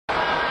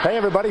Hey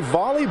everybody,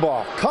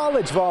 volleyball,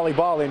 college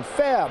volleyball in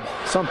Feb.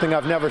 Something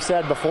I've never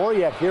said before,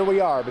 yet here we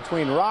are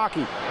between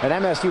Rocky and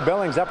MSU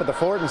Billings up at the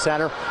Fortin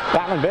Center.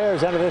 Battling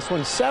Bears enter this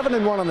one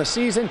 7-1 on the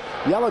season.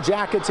 Yellow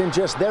Jackets in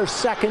just their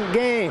second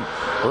game.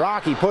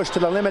 Rocky pushed to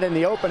the limit in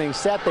the opening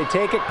set. They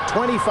take it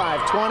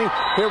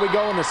 25-20. Here we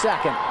go in the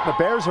second. The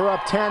Bears are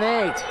up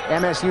 10-8.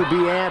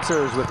 MSUB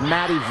answers with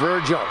Maddie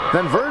Virgil.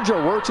 Then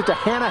Virgil works it to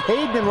Hannah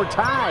Hayden and we're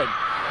tied.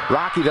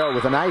 Rocky, though,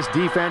 with a nice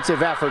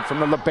defensive effort from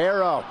the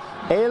libero.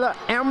 Ayla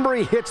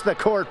Embry hits the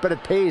court, but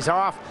it pays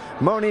off.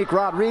 Monique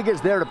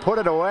Rodriguez there to put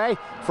it away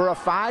for a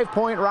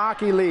 5-point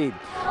Rocky lead.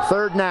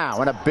 Third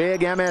now, and a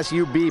big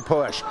MSUB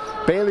push.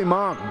 Bailey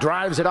Monk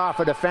drives it off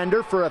a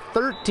defender for a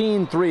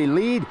 13-3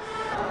 lead.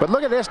 But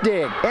look at this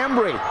dig.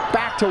 Embry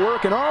back to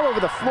work and all over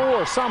the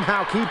floor,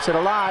 somehow keeps it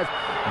alive.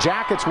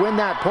 Jackets win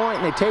that point,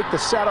 and they take the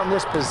set on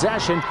this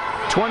possession,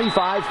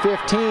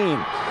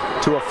 25-15.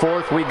 To a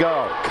fourth we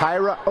go.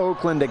 Kyra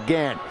Oakland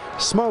again.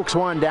 Smokes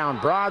one down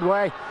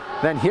Broadway.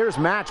 Then here's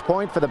match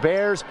point for the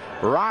Bears.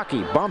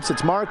 Rocky bumps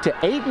its mark to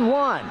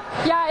 8-1.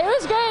 Yeah, it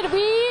was good.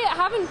 We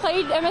haven't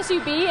played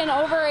MSUB in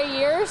over a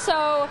year,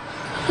 so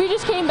we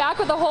just came back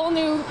with a whole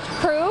new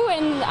crew,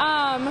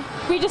 and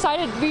we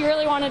decided we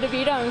really wanted to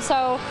beat them.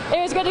 So it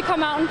was good to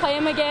come out and play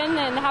them again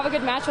and have a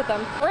good match with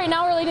them. Right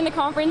now we're leading the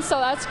conference, so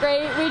that's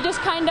great. We just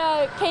kind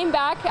of came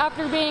back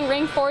after being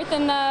ranked 4th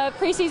in the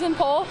preseason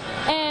poll,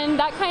 and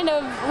that kind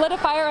of lit a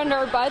fire under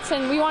our butts,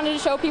 and we wanted to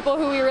show people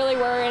who we really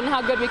were and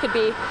how good we could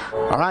be.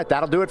 All right,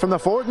 that'll do it from the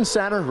Fortin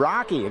Center.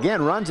 Rocky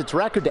again runs its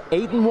record to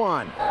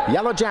 8-1.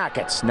 Yellow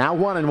Jackets now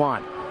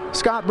 1-1.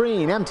 Scott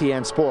Breen,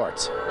 MTN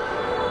Sports.